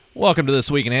Welcome to This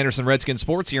Week in Anderson Redskins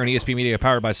Sports here on ESP Media,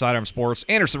 powered by Sidearm Sports,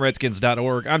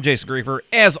 AndersonRedskins.org. I'm Jason Grefer.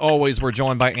 As always, we're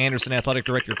joined by Anderson Athletic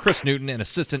Director Chris Newton and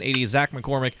Assistant AD Zach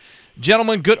McCormick.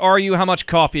 Gentlemen, good are you? How much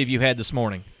coffee have you had this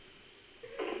morning?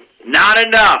 Not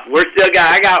enough. We're still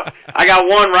got. I got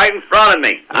one right in front of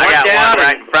me. I got one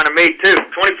right in front of me too.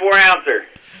 24-ouncer.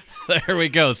 There we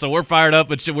go. So we're fired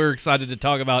up, and we're excited to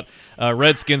talk about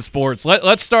Redskins sports.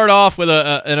 Let's start off with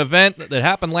an event that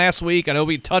happened last week. I know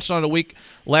we touched on it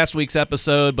last week's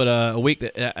episode, but a week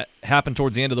that happened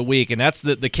towards the end of the week, and that's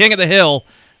the King of the Hill.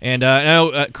 And I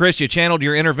know, Chris, you channeled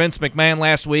your inner Vince McMahon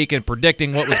last week in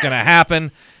predicting what was going to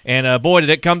happen, and boy, did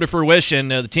it come to fruition.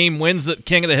 The team wins the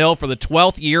King of the Hill for the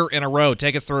 12th year in a row.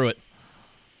 Take us through it.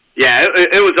 Yeah,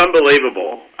 it was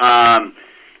unbelievable.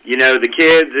 The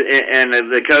kids and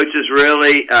the coaches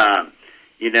really,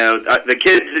 the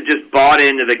kids have just bought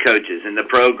into the coaches and the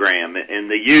program and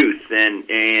the youth,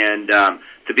 and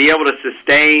to be able to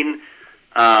sustain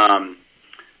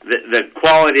the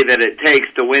quality that it takes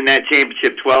to win that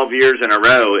championship 12 years in a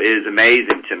row is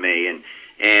amazing to me.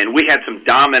 And we had some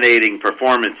dominating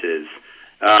performances.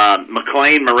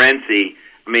 McLean Morency,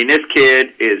 I mean, this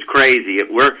kid is crazy.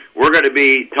 We're going to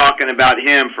be talking about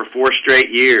him for 4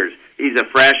 straight years. He's a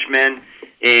freshman,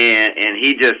 and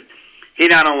he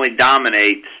not only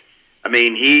dominates, I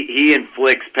mean, he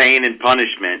inflicts pain and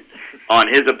punishment on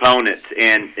his opponents,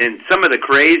 and some of the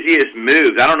craziest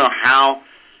moves. I don't know how.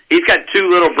 He's got 2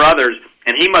 little brothers,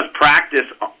 and he must practice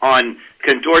on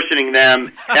contortioning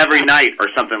them every night or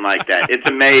something like that. It's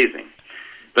amazing.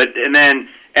 And then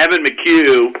Evan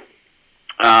McHugh,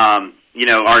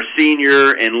 our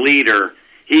senior and leader,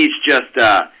 he's just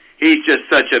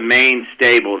such a main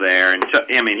stable there, and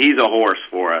I mean, he's a horse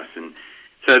for us. And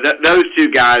so those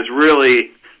 2 guys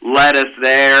really led us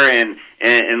there and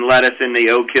led us in the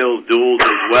Oak Hills duels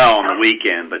as well on the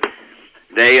weekend. But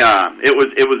it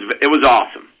was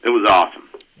awesome. It was awesome.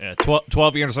 Yeah,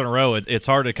 12 years in a row. It's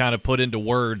hard to kind of put into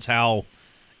words how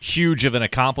huge of an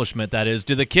accomplishment that is.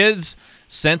 Do the kids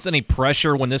sense any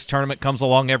pressure when this tournament comes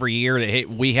along every year that, hey,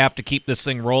 we have to keep this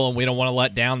thing rolling, we don't want to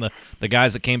let down the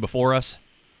guys that came before us?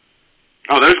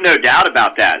 Oh, there's no doubt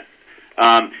about that.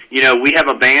 We have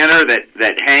a banner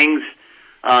that hangs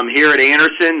here at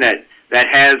Anderson that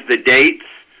has the dates.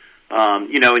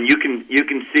 And you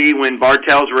can see when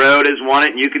Bartels Road has won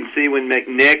it, and you can see when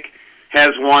McNick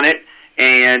has won it.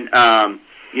 And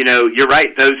you're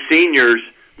right. Those seniors,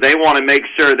 they want to make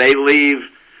sure they leave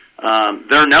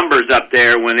their numbers up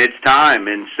there when it's time,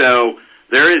 and so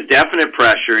there is definite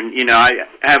pressure. And I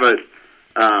have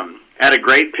had a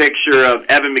great picture of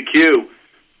Evan McHugh.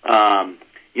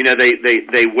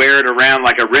 They wear it around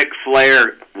like a Ric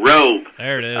Flair robe.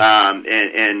 There it is.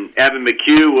 And Evan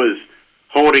McHugh was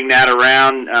holding that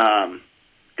around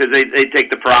because they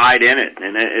take the pride in it,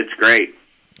 and it's great.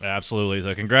 Absolutely.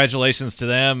 So congratulations to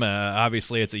them.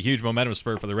 Obviously, it's a huge momentum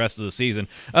spur for the rest of the season.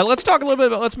 Let's talk a little bit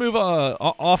about, let's move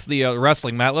off the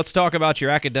wrestling mat. Let's talk about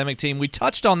your academic team. We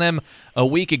touched on them a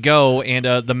week ago, and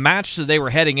the match that they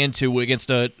were heading into against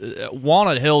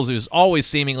Walnut Hills, who's always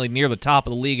seemingly near the top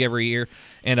of the league every year,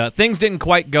 and things didn't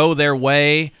quite go their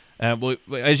way.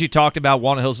 As you talked about,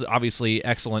 Walnut Hills is obviously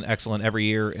excellent every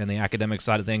year in the academic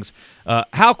side of things.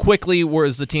 How quickly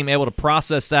was the team able to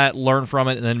process that, learn from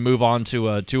it, and then move on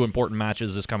to 2 important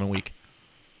matches this coming week?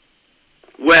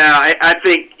 Well, I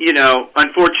think,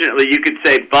 unfortunately you could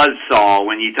say buzzsaw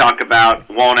when you talk about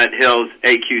Walnut Hills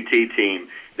AQT team.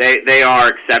 They are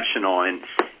exceptional, and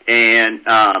they're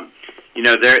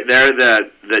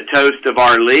the toast of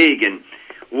our league. And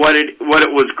what it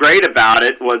was great about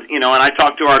it was, and I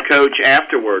talked to our coach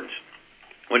afterwards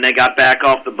when they got back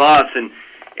off the bus, and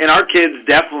our kids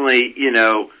definitely,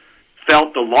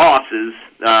 felt the losses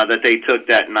that they took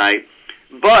that night.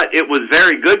 But it was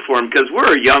very good for them because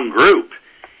we're a young group,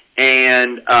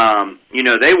 and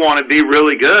they want to be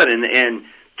really good, and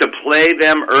to play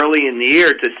them early in the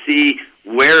year to see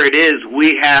where it is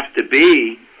we have to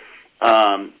be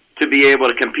able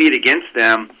to compete against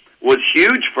them was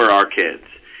huge for our kids.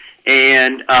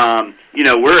 And,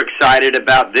 we're excited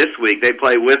about this week. They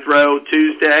play Withrow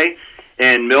Tuesday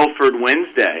and Milford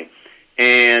Wednesday.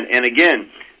 And again,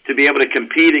 to be able to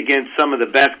compete against some of the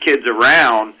best kids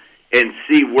around and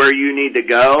see where you need to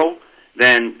go,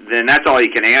 then that's all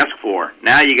you can ask for.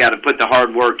 Now you got to put the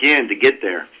hard work in to get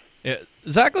there. Yeah.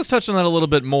 Zach, let's touch on that a little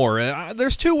bit more.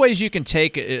 There's 2 ways you can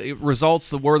take results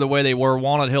that were the way they were.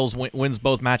 Walnut Hills wins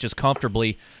both matches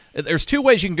comfortably. There's 2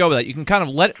 ways you can go with that. You can kind of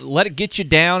let it get you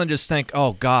down and just think,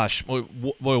 oh gosh,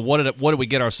 what did we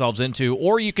get ourselves into?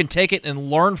 Or you can take it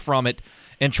and learn from it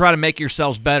and try to make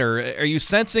yourselves better. Are you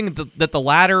sensing that the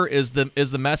latter is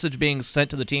the message being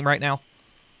sent to the team right now?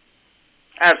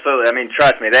 Absolutely. I mean,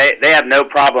 trust me, they have no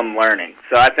problem learning.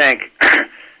 So I think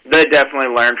they definitely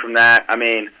learn from that. I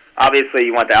mean, obviously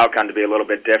you want the outcome to be a little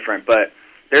bit different, but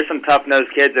there's some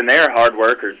tough-nosed kids, and they're hard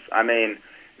workers. I mean,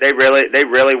 they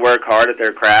really work hard at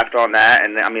their craft on that,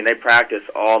 and I mean, they practice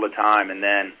all the time. And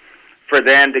then for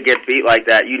them to get beat like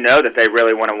that, you know that they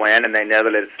really want to win, and they know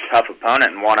that it's a tough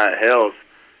opponent in Walnut Hills.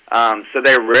 So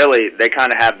they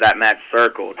kind of have that match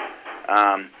circled.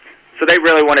 So they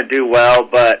really want to do well,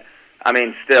 but I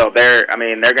mean, still, they're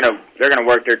gonna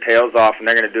work their tails off, and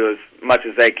they're gonna do as much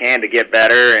as they can to get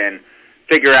better and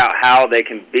figure out how they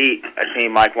can beat a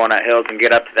team like Walnut Hills and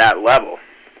get up to that level.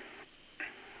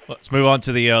 Let's move on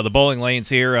to the bowling lanes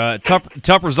here.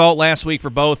 Tough result last week for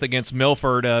both against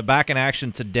Milford. Back in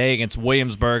action today against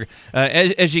Williamsburg.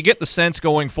 As you get the sense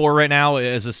going forward right now,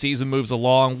 as the season moves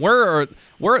along,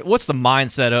 what's the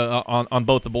mindset on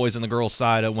both the boys and the girls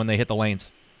side when they hit the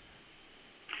lanes?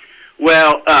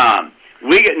 Well,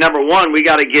 number one, we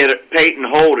got to get Peyton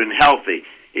Holden healthy.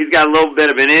 He's got a little bit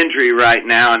of an injury right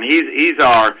now, and he's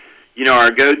our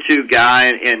go-to guy,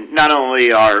 and not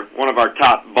only one of our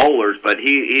top bowlers, but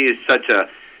he is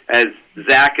as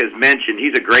Zach has mentioned,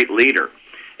 he's a great leader,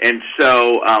 and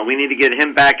so we need to get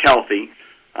him back healthy.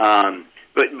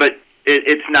 But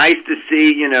it's nice to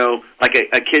see like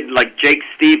a kid like Jake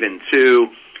Stevens, who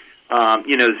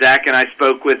Zach and I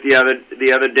spoke with the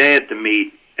other day at the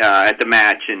meet. At the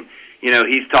match, and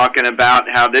he's talking about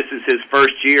how this is his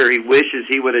first year. He wishes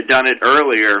he would have done it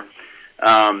earlier,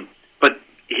 but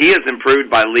he has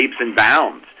improved by leaps and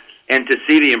bounds. And to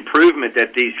see the improvement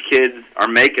that these kids are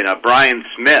making, Brian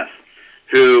Smith,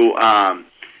 who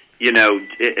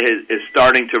is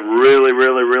starting to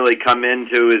really come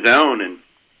into his own, and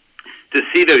to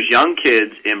see those young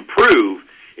kids improve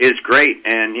is great.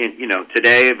 And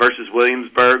today versus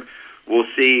Williamsburg, we'll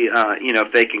see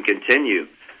if they can continue.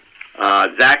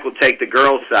 Zach will take the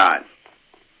girls' side.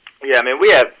 Yeah, I mean, we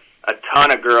have a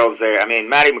ton of girls there. I mean,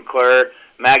 Maddie McClure,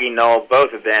 Maggie Knoll,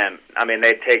 both of them, I mean,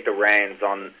 they take the reins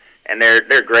on, and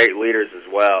they're great leaders as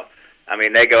well. I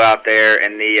mean, they go out there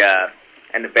in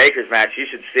the Bakers match. You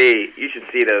should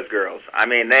see those girls. I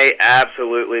mean, they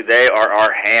are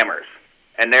our hammers,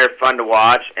 and they're fun to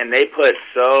watch, and they put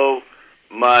so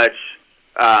much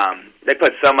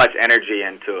energy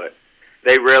into it.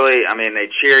 They really, I mean, they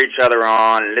cheer each other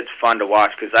on, and it's fun to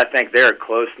watch because I think they're a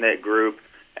close-knit group,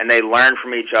 and they learn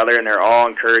from each other, and they're all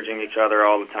encouraging each other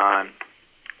all the time.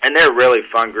 And they're a really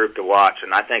fun group to watch,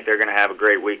 and I think they're going to have a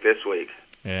great week this week.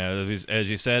 Yeah, as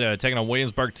you said, taking on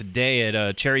Williamsburg today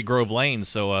at Cherry Grove Lane.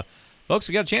 So, folks,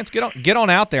 we got a chance. Get on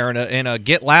out there and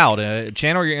get loud.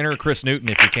 Channel your inner Chris Newton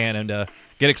if you can, and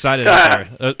get excited out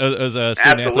there. As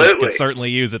student athletes could certainly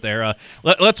use it there.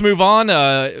 Let's move on. We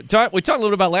talked a little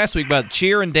bit about last week about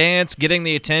cheer and dance, getting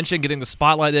the attention, getting the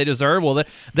spotlight they deserve. Well,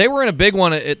 they were in a big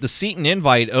one at the Seton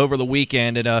Invite over the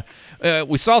weekend, and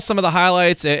we saw some of the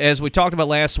highlights as we talked about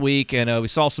last week, and we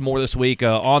saw some more this week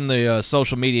on the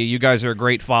social media. You guys are a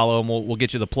great follow, and we'll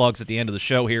get you the plugs at the end of the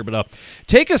show here. But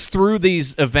take us through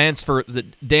these events for the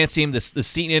dance team, the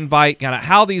Seton Invite, kind of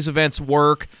how these events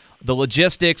work, the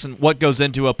logistics, and what goes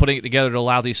into putting it together to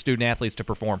allow these student-athletes to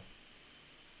perform.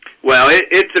 Well,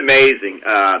 it's amazing.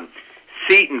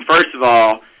 Seton, first of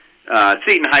all,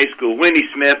 Seton High School, Wendy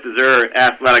Smith is their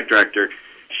athletic director.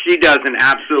 She does an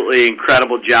absolutely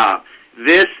incredible job.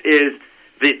 This is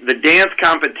the dance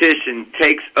competition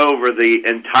takes over the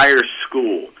entire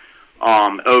school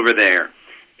over there.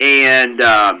 And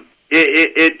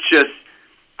it just,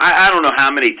 I don't know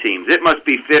how many teams. It must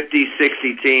be 50,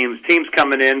 60 teams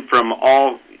coming in from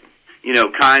all,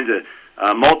 kinds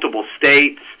of multiple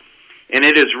states, and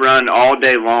it is run all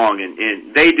day long,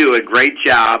 and they do a great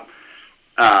job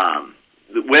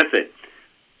with it.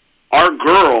 Our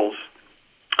girls,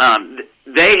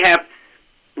 they have,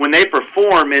 when they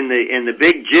perform in the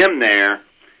big gym there,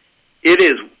 it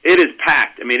is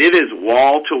packed. I mean, it is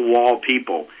wall to wall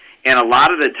people, and a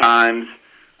lot of the times,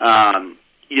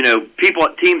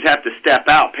 teams have to step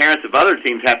out. Parents of other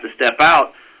teams have to step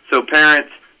out, so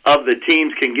parents of the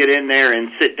teams can get in there and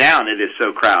sit down. It is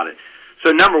so crowded.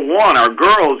 So number one, our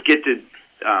girls get to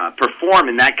perform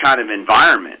in that kind of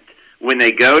environment when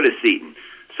they go to Seton.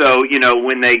 So,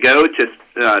 when they go to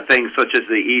things such as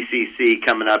the ECC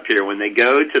coming up here, when they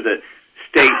go to the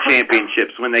state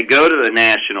championships, when they go to the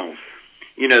nationals,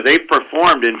 they've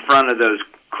performed in front of those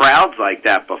crowds like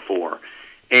that before.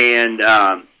 And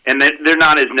they're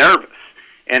not as nervous.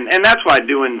 And that's why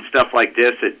doing stuff like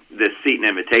this at this Seton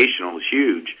Invitational is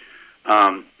huge,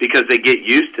 because they get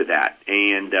used to that.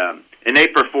 And they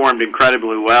performed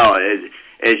incredibly well,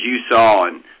 as you saw.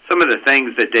 And some of the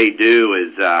things that they do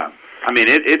is,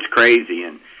 it's crazy.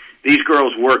 And these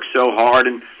girls work so hard,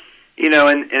 and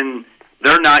and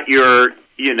they're not your,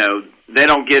 they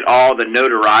don't get all the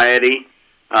notoriety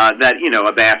that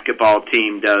a basketball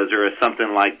team does, or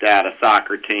something like that, a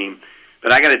soccer team.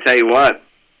 But I got to tell you what,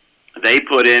 they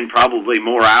put in probably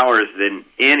more hours than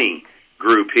any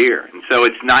group here, and so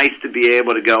it's nice to be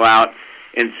able to go out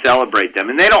and celebrate them.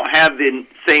 And they don't have the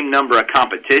same number of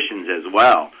competitions as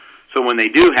well. So when they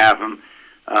do have them,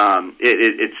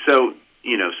 it's so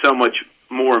so much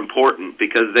more important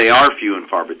because they are few and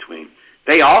far between.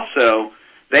 They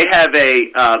have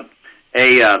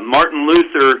a Martin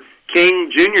Luther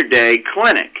King Jr. Day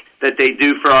clinic that they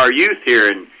do for our youth here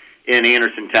in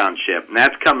Anderson Township, and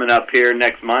that's coming up here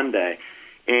next Monday.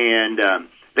 And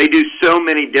they do so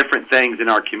many different things in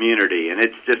our community, and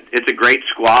it's a great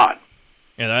squad.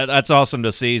 Yeah, that's awesome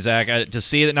to see, Zach. To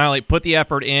see that not only put the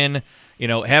effort in,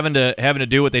 having to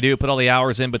do what they do, put all the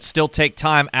hours in, but still take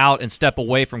time out and step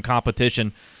away from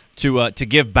competition to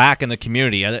give back in the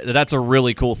community. That's a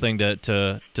really cool thing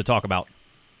to talk about.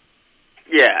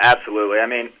 Yeah, absolutely. I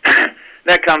mean,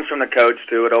 that comes from the coach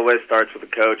too. It always starts with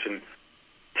the coach, and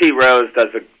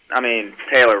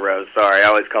Taylor Rose. Sorry, I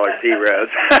always call her T Rose.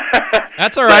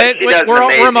 That's all right.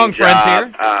 We're among friends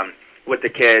here. With the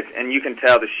kids, and you can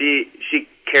tell that she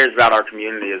cares about our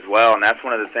community as well, and that's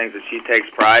one of the things that she takes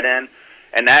pride in,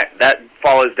 and that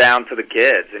follows down to the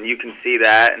kids, and you can see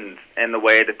that in the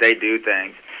way that they do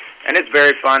things, and it's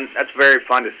very fun. That's very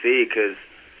fun to see because,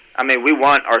 we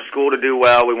want our school to do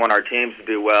well, we want our teams to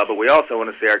do well, but we also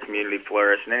want to see our community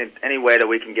flourish, and any way that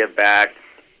we can give back,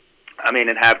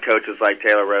 and have coaches like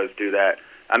Taylor Rose do that.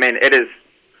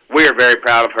 We are very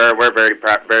proud of her. We're very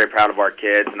proud of our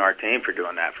kids and our team for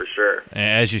doing that, for sure.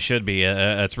 As you should be.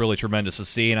 That's really tremendous to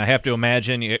see. And I have to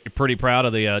imagine you're pretty proud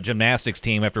of the gymnastics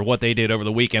team after what they did over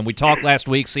the weekend. We talked last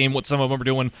week seeing what some of them were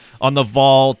doing on the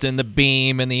vault and the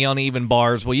beam and the uneven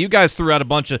bars. Well, you guys threw out a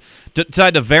bunch of –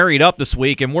 decided to vary it up this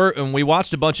week, and we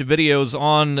watched a bunch of videos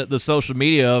on the social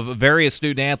media of various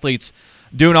student-athletes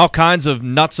doing all kinds of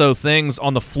nutso things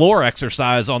on the floor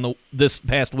exercise this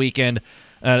past weekend.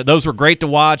 Those were great to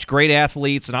watch, great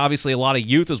athletes, and obviously a lot of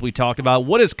youth, as we talked about.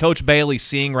 What is Coach Bailey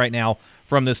seeing right now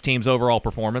from this team's overall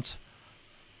performance?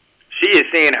 She is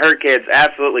seeing her kids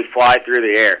absolutely fly through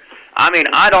the air.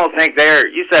 I don't think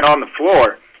you said on the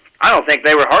floor. I don't think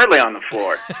they were hardly on the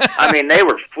floor. They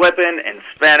were flipping and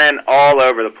spinning all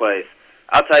over the place.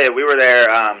 I'll tell you, we were there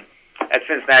at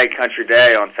Cincinnati Country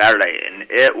Day on Saturday, and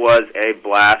it was a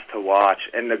blast to watch.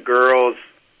 And the girls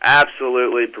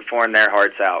absolutely performed their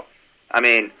hearts out.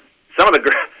 Some of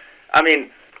the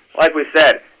like we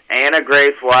said, Anna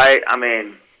Grace White,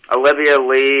 Olivia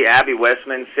Lee, Abby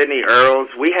Westman, Sydney Earls.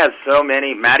 We have so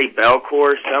many, Maddie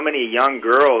Belcourt, so many young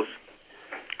girls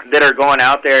that are going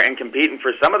out there and competing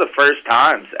for some of the first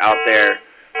times out there.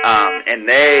 And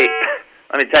they,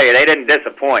 let me tell you, they didn't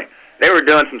disappoint. They were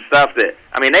doing some stuff that,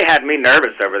 they had me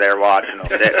nervous over there watching them.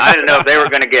 I didn't know if they were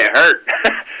going to get hurt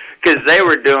because they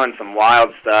were doing some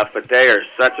wild stuff, but they are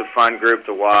such a fun group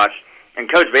to watch.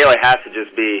 And Coach Bailey has to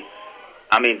just be,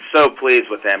 so pleased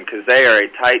with them because they are a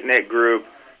tight-knit group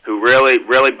who really,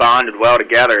 really bonded well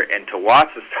together. And to watch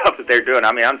the stuff that they're doing,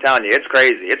 I'm telling you, it's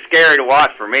crazy. It's scary to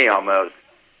watch for me almost.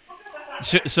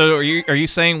 So are you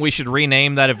saying we should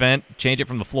rename that event, change it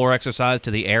from the floor exercise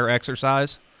to the air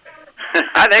exercise?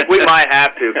 I think we might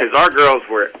have to because our girls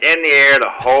were in the air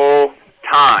the whole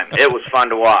time. It was fun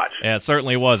to watch. Yeah, it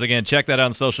certainly was. Again, check that out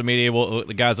on social media.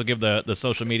 The guys will give the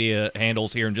social media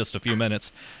handles here in just a few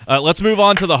minutes. Let's move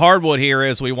on to the hardwood here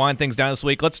as we wind things down this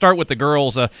week. Let's start with the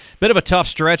girls. A bit of a tough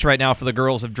stretch right now for the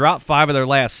girls. Have dropped 5 of their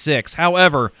last 6.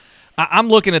 However, I'm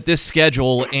looking at this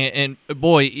schedule, and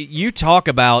boy, you talk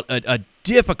about a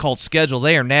difficult schedule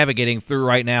they are navigating through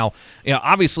right now.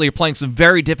 Obviously, you're playing some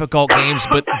very difficult games,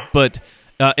 but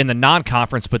in the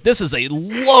non-conference, but this is a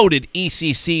loaded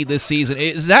ECC this season.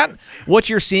 Is that what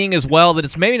you're seeing as well, that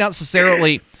it's maybe not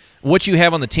necessarily what you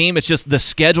have on the team, it's just the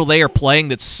schedule they are playing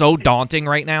that's so daunting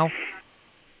right now?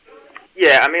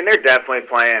 Yeah, they're definitely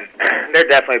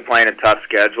playing a tough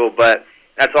schedule, but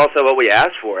that's also what we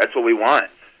asked for. That's what we want.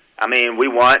 We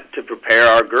want to prepare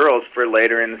our girls for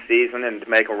later in the season and to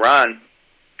make a run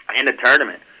in the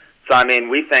tournament. So,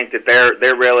 we think that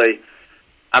they're really,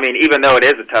 even though it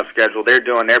is a tough schedule, they're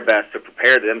doing their best to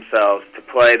prepare themselves to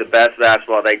play the best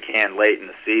basketball they can late in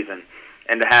the season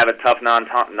and to have a tough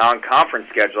non-conference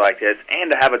schedule like this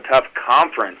and to have a tough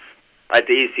conference like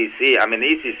the ECC. The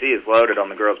ECC is loaded on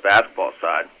the girls' basketball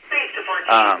side.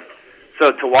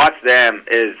 So to watch them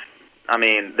is,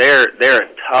 they're a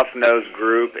tough-nosed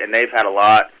group, and they've had a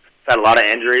lot of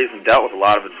injuries and dealt with a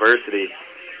lot of adversity.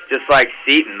 Just like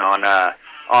Seton on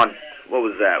what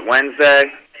was that,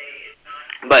 Wednesday?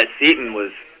 But Seton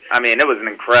was, it was an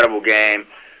incredible game.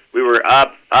 We were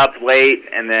up late,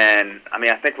 and then,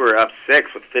 I think we were up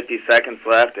 6 with 50 seconds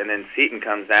left, and then Seton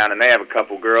comes down, and they have a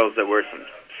couple girls that were some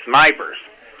snipers.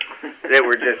 They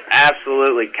were just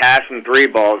absolutely cashing 3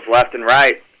 balls left and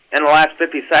right. In the last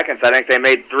 50 seconds, I think they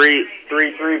made three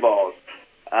 3-balls.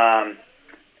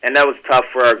 And that was tough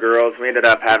for our girls. We ended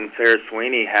up having Sarah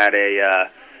Sweeney had a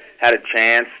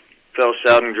chance. Phil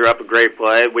Sheldon drew up a great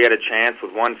play. We had a chance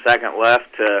with 1 second left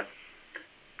to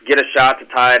get a shot to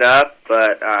tie it up,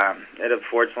 but it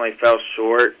unfortunately fell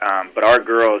short. But our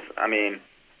girls,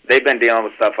 they've been dealing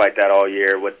with stuff like that all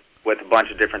year with a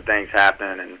bunch of different things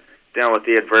happening and dealing with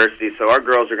the adversity. So our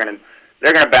girls they're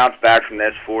going to bounce back from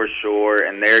this for sure,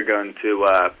 and they're going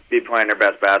to be playing their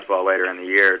best basketball later in the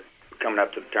year coming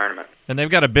up to the tournament. And they've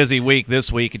got a busy week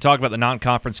this week. You talk about the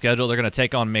non-conference schedule. They're going to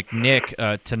take on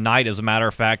McNick tonight, as a matter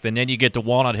of fact. And then you get to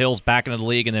Walnut Hills back into the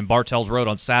league and then Bartels Road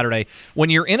on Saturday. When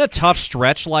you're in a tough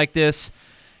stretch like this,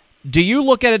 do you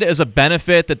look at it as a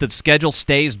benefit that the schedule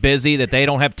stays busy, that they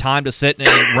don't have time to sit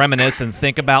and reminisce and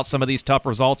think about some of these tough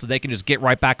results, that they can just get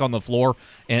right back on the floor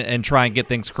and try and get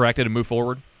things corrected and move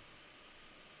forward?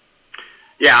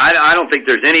 Yeah, I don't think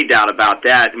there's any doubt about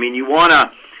that. You want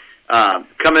to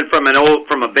coming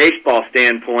from a baseball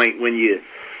standpoint, when you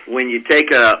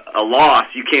take a loss,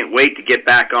 you can't wait to get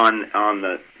back on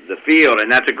the field,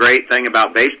 and that's a great thing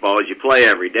about baseball is you play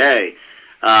every day.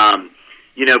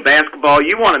 Basketball,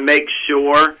 you want to make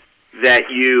sure that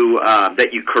you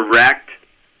correct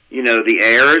the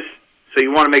errors. So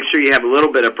you want to make sure you have a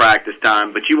little bit of practice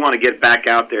time, but you want to get back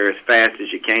out there as fast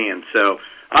as you can. So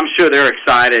I'm sure they're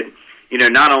excited,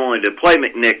 not only to play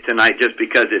McNick tonight just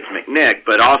because it's McNick,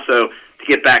 but also to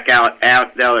get back out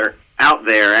there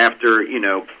after,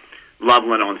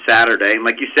 Loveland on Saturday. And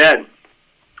like you said,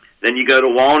 then you go to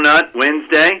Walnut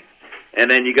Wednesday, and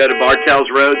then you go to Bartels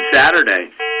Road Saturday.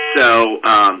 So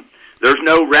there's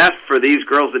no rest for these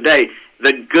girls today.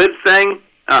 The good thing,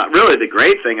 really the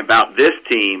great thing about this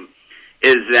team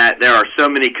is that there are so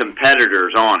many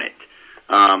competitors on it.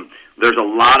 There's a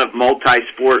lot of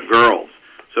multi-sport girls.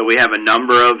 So we have a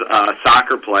number of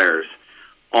soccer players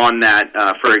on that,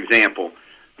 for example.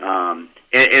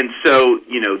 And so,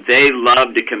 they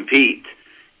love to compete.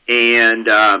 And,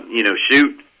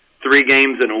 shoot 3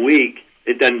 games in a week,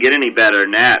 it doesn't get any better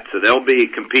than that. So they'll be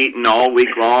competing all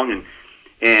week long,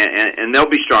 and they'll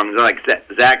be strong. Like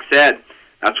Zach said,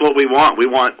 that's what we want. We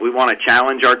want to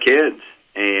challenge our kids,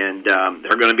 and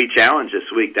they're going to be challenged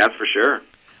this week, that's for sure.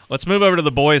 Let's move over to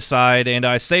the boys' side, and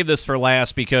I saved this for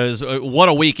last because what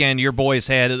a weekend your boys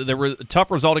had. There was a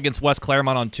tough result against West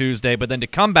Claremont on Tuesday, but then to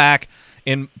come back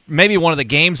in maybe one of the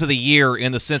games of the year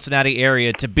in the Cincinnati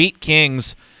area to beat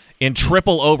Kings in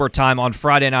triple overtime on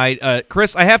Friday night.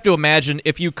 Chris, I have to imagine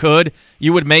if you could,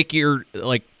 you would make your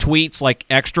tweets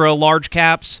extra large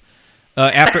caps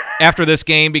after this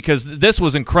game, because this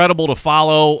was incredible to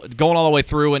follow, going all the way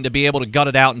through and to be able to gut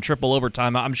it out in triple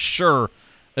overtime. I'm sure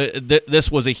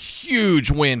this was a huge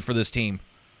win for this team.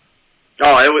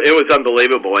 Oh, it was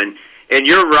unbelievable, and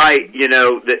you're right.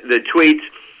 The tweets,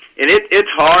 and it's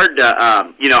hard to.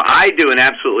 I do an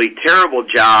absolutely terrible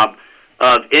job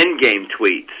of in-game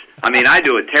tweets. I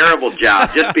do a terrible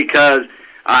job just because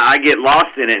I get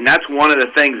lost in it, and that's one of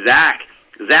the things Zach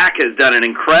has done an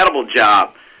incredible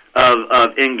job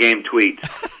of in-game tweets.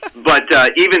 But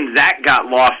even Zach got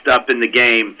lost up in the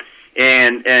game,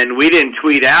 and we didn't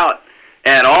tweet out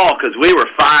at all because we were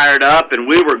fired up and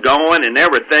we were going, and there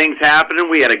were things happening.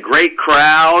 We had a great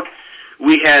crowd.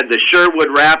 We had the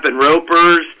Sherwood Rap and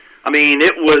Ropers.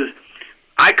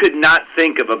 I could not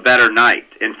think of a better night.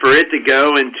 And for it to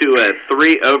go into a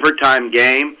 3 overtime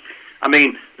game,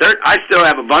 I still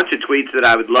have a bunch of tweets that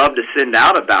I would love to send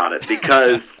out about it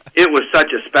because it was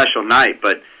such a special night.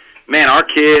 But, man, our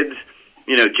kids,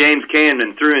 James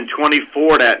Camden threw in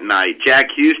 24 that night.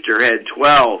 Jack Huster had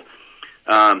 12.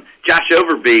 Josh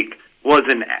Overbeek was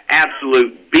an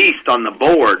absolute beast on the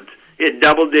boards. He had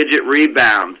double-digit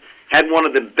rebounds, had one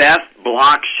of the best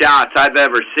block shots I've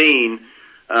ever seen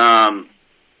in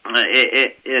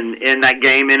that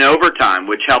game in overtime,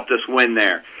 which helped us win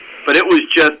there. But it was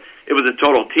a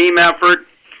total team effort.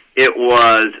 It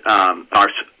was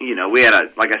we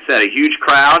had like I said, a huge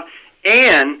crowd,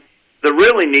 and the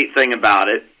really neat thing about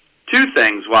it, 2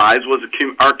 things wise, was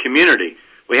our community.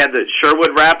 We had the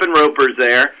Sherwood Rap and Ropers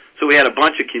there, so we had a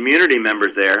bunch of community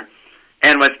members there.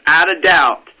 And without a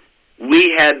doubt,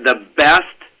 we had the best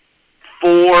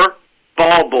 4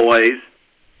 ball boys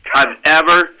I've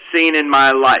ever seen in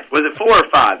my life. Was it 4 or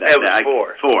 5? It was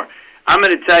 4. 4. I'm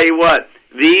going to tell you what,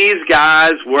 these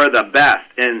guys were the best.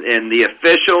 And the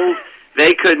officials,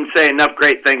 they couldn't say enough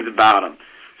great things about them.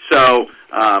 So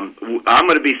I'm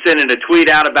going to be sending a tweet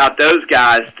out about those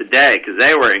guys today because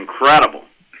they were incredible.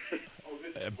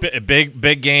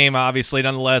 Big game, obviously,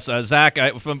 nonetheless. Zach,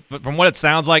 from what it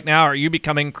sounds like now, are you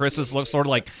becoming Chris's sort of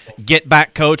like get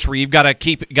back coach, where you've got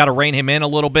to rein him in a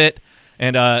little bit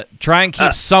and try and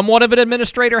keep somewhat of an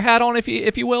administrator hat on,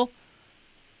 if you will?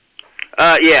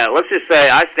 Yeah, let's just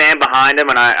say I stand behind him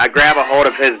and I grab a hold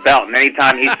of his belt, and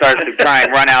anytime he starts to try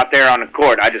and run out there on the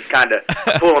court, I just kind of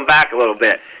pull him back a little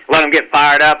bit. Let him get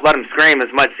fired up, let him scream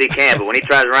as much as he can, but when he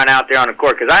tries to run out there on the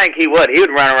court, because I think he would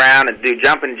run around and do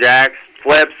jumping jacks,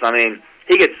 flips. I mean,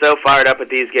 he gets so fired up at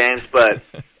these games, but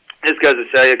this goes to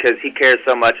show you because he cares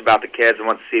so much about the kids and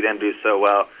wants to see them do so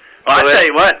well. Well, I tell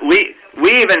you what, we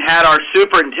even had our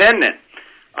superintendent.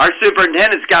 Our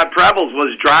superintendent, Scott Prebles,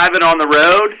 was driving on the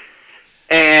road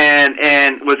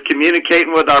and was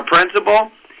communicating with our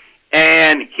principal,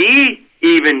 and he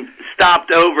even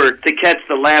stopped over to catch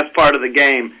the last part of the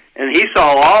game, and he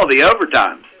saw all the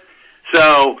overtimes.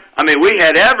 So, I mean, we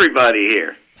had everybody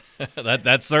here.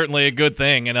 That's certainly a good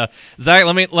thing. And Zach,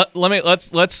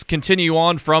 let's continue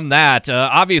on from that.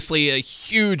 Obviously, a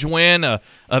huge win, a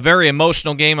very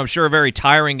emotional game. I'm sure a very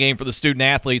tiring game for the student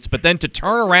athletes. But then to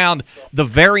turn around the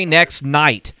very next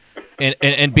night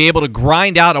and be able to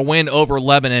grind out a win over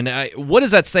Lebanon, what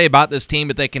does that say about this team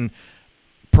that they can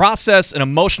process an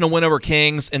emotional win over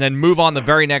Kings and then move on the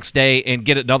very next day and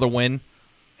get another win?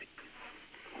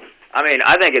 I mean,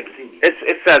 I think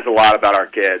it says a lot about our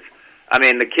kids. I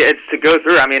mean, the kids to go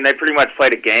through, I mean, they pretty much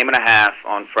played a game and a half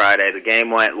on Friday. The game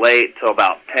went late till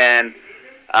about 10,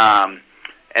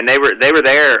 and they were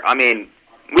there. I mean,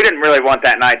 we didn't really want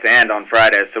that night to end on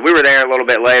Friday, so we were there a little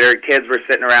bit later. Kids were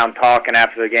sitting around talking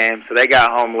after the game, so they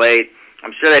got home late.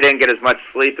 I'm sure they didn't get as much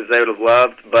sleep as they would have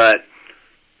loved, but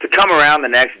to come around the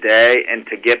next day and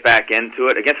to get back into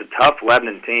it against a tough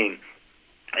Lebanon team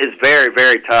is very,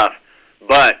 very tough.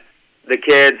 But the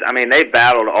kids, I mean, they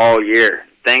battled all year.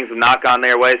 Things would not gone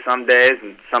their way some days,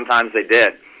 and sometimes they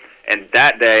did. And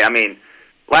that day, I mean,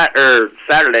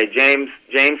 Saturday, James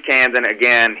Camden,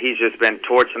 again, he's just been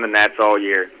torching the nets all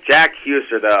year. Jack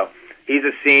Huser, though, he's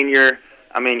a senior.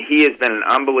 I mean, he has been an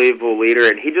unbelievable leader,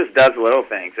 and he just does little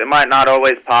things. It might not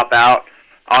always pop out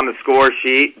on the score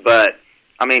sheet, but,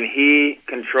 I mean, he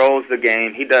controls the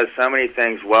game. He does so many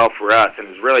things well for us, and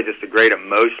is really just a great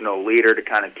emotional leader to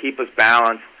kind of keep us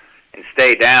balanced and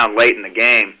stay down late in the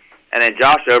game. And then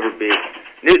Josh Overby,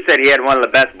 Newt said he had one of the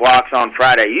best blocks on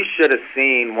Friday. You should have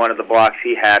seen one of the blocks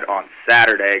he had on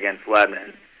Saturday against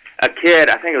Lebanon. A kid,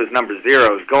 I think it was number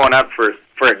 0, was going up for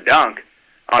a dunk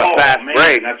on a fast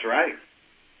break. That's right.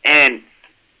 And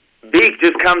Beek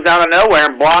just comes out of nowhere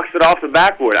and blocks it off the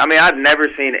backboard. I mean, I've never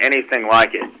seen anything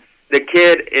like it. The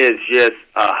kid is just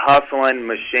a hustling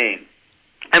machine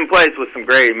and plays with some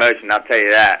great emotion, I'll tell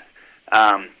you that.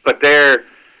 But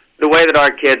the way that our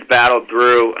kids battled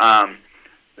through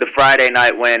the Friday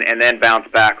night win and then bounce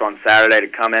back on Saturday to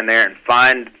come in there and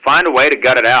find a way to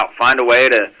gut it out, find a way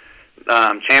to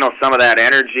channel some of that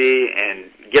energy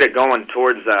and get it going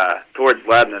towards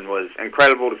Lebanon was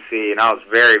incredible to see, and I was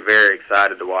very, very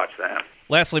excited to watch that.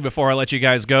 Lastly, before I let you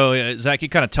guys go, Zach, you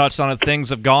kind of touched on it.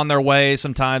 Things have gone their way.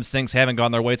 Sometimes things haven't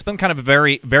gone their way. It's been kind of a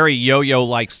very, very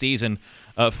yo-yo-like season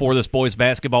for this boys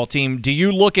basketball team. Do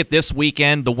you look at this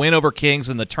weekend, the win over Kings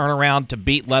and the turnaround to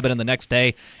beat Lebanon the next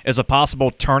day, as a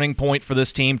possible turning point for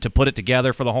this team to put it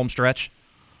together for the home stretch?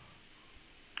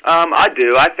 I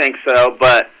do. I think so.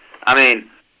 But, I mean,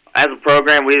 as a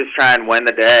program, we just try and win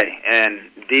the day. And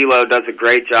D-Lo does a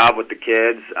great job with the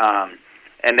kids.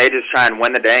 And they just try and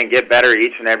win the day and get better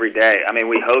each and every day. I mean,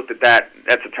 we hope that's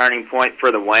a turning point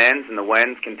for the wins, and the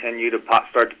wins continue to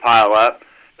start to pile up.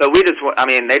 But they just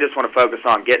want to focus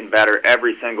on getting better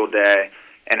every single day,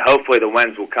 and hopefully the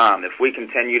wins will come. If we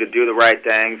continue to do the right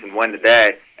things and win the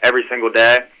day every single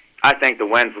day, I think the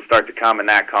wins will start to come in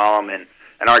that column, and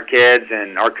our kids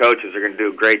and our coaches are going to do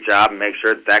a great job and make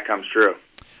sure that comes true.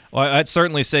 Well, I'd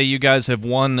certainly say you guys have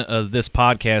won this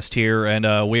podcast here,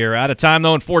 and we are out of time,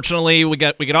 though. Unfortunately, we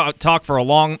could talk for a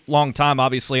long, long time,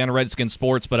 obviously, on Redskin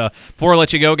Sports. But before I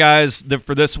let you go, guys,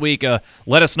 for this week,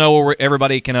 let us know where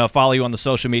everybody can follow you on the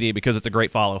social media, because it's a great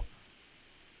follow.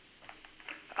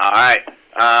 All right.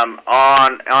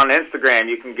 On Instagram,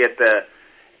 you can get the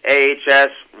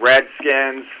AHS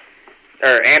Redskins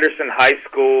or Anderson High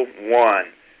School 1,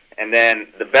 and then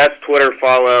the best Twitter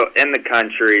follow in the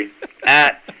country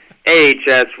at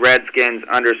AHS Redskins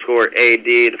 _AD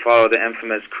to follow the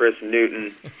infamous Chris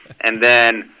Newton. And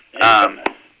then,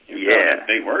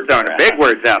 big words. Throwing big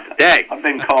words out today. I've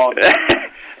been called.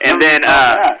 And then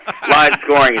live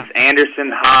scoring, it's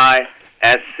Anderson High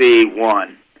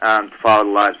SC1 to follow the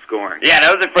live scoring. Yeah,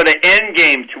 those are for the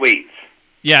in-game tweets.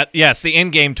 Yes, the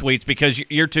in-game tweets because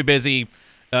you're too busy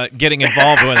getting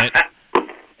involved with it.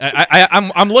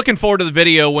 I'm looking forward to the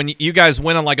video when you guys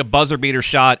win on like a buzzer beater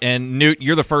shot, and Newt,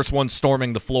 you're the first one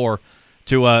storming the floor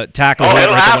to tackle it'll the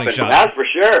winning happen. shot. That's for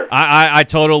sure. I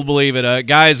totally believe it.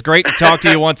 Guys, great to talk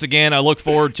to you once again. I look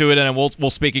forward to it, and we'll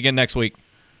speak again next week.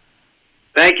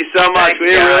 Thank you so much. We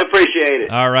really appreciate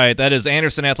it. All right, that is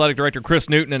Anderson Athletic Director Chris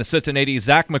Newton and Assistant AD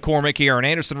Zach McCormick here on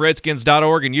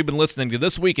AndersonRedskins.org, and you've been listening to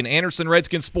This Week in Anderson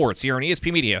Redskins Sports here on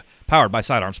ESP Media, powered by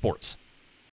Sidearm Sports.